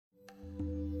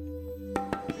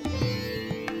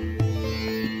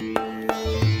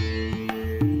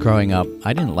Growing up,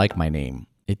 I didn't like my name.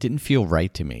 It didn't feel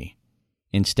right to me.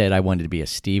 Instead, I wanted to be a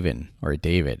Stephen or a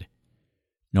David.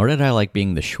 Nor did I like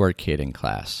being the short kid in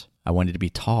class. I wanted to be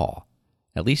tall,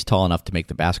 at least tall enough to make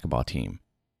the basketball team.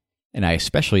 And I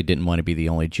especially didn't want to be the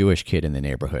only Jewish kid in the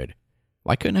neighborhood.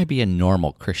 Why couldn't I be a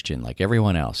normal Christian like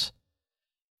everyone else?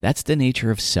 That's the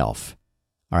nature of self.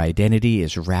 Our identity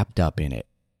is wrapped up in it.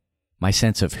 My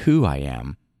sense of who I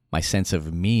am, my sense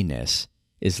of me-ness,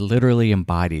 is literally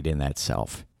embodied in that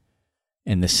self.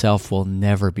 And the self will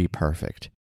never be perfect.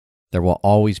 There will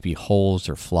always be holes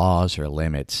or flaws or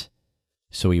limits.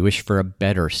 So we wish for a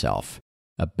better self,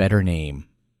 a better name,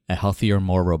 a healthier,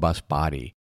 more robust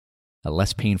body, a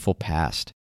less painful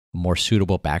past, a more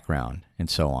suitable background, and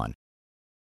so on.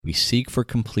 We seek for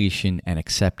completion and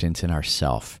acceptance in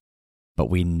ourself, but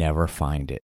we never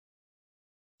find it.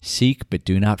 Seek but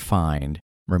do not find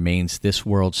remains this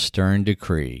world's stern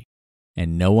decree,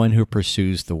 and no one who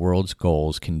pursues the world's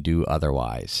goals can do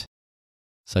otherwise.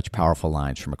 Such powerful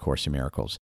lines from A Course in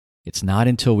Miracles. It's not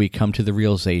until we come to the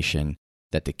realization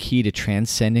that the key to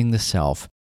transcending the self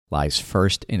lies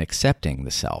first in accepting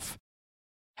the self.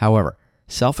 However,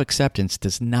 self-acceptance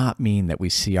does not mean that we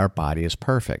see our body as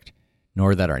perfect,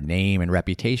 nor that our name and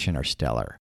reputation are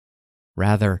stellar.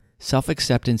 Rather,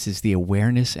 self-acceptance is the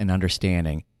awareness and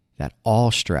understanding that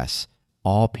all stress,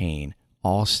 all pain,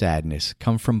 all sadness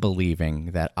come from believing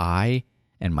that I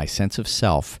and my sense of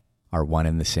self are one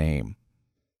and the same.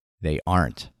 They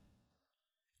aren't.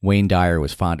 Wayne Dyer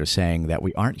was fond of saying that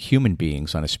we aren't human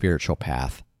beings on a spiritual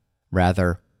path.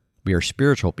 Rather, we are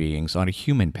spiritual beings on a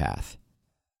human path.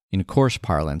 In Course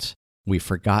parlance, we've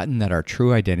forgotten that our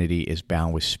true identity is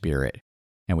bound with spirit,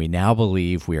 and we now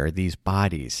believe we are these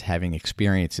bodies having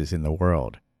experiences in the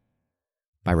world.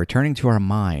 By returning to our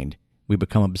mind, we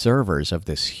become observers of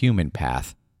this human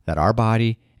path that our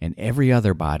body and every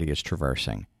other body is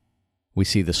traversing. We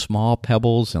see the small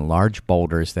pebbles and large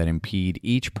boulders that impede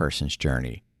each person's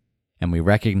journey, and we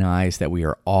recognize that we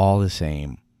are all the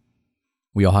same.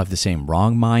 We all have the same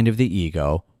wrong mind of the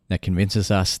ego that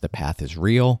convinces us the path is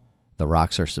real, the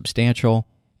rocks are substantial,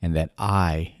 and that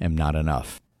I am not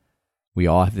enough. We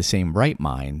all have the same right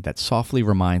mind that softly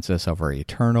reminds us of our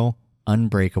eternal,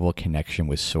 unbreakable connection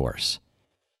with Source.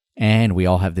 And we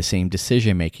all have the same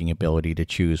decision-making ability to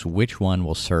choose which one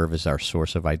will serve as our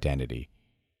source of identity.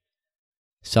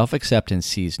 Self-acceptance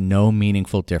sees no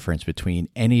meaningful difference between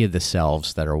any of the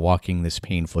selves that are walking this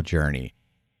painful journey.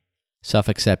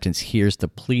 Self-acceptance hears the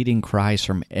pleading cries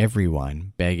from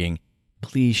everyone, begging,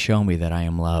 "Please show me that I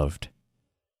am loved."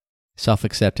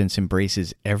 Self-acceptance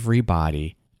embraces every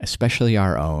body, especially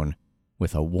our own,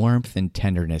 with a warmth and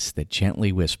tenderness that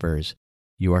gently whispers,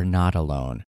 "You are not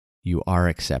alone. You are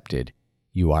accepted.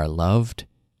 You are loved,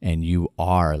 and you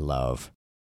are love."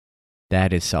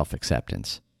 That is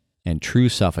self-acceptance. And true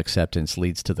self-acceptance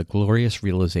leads to the glorious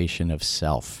realization of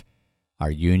self,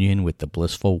 our union with the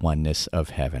blissful oneness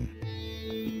of heaven.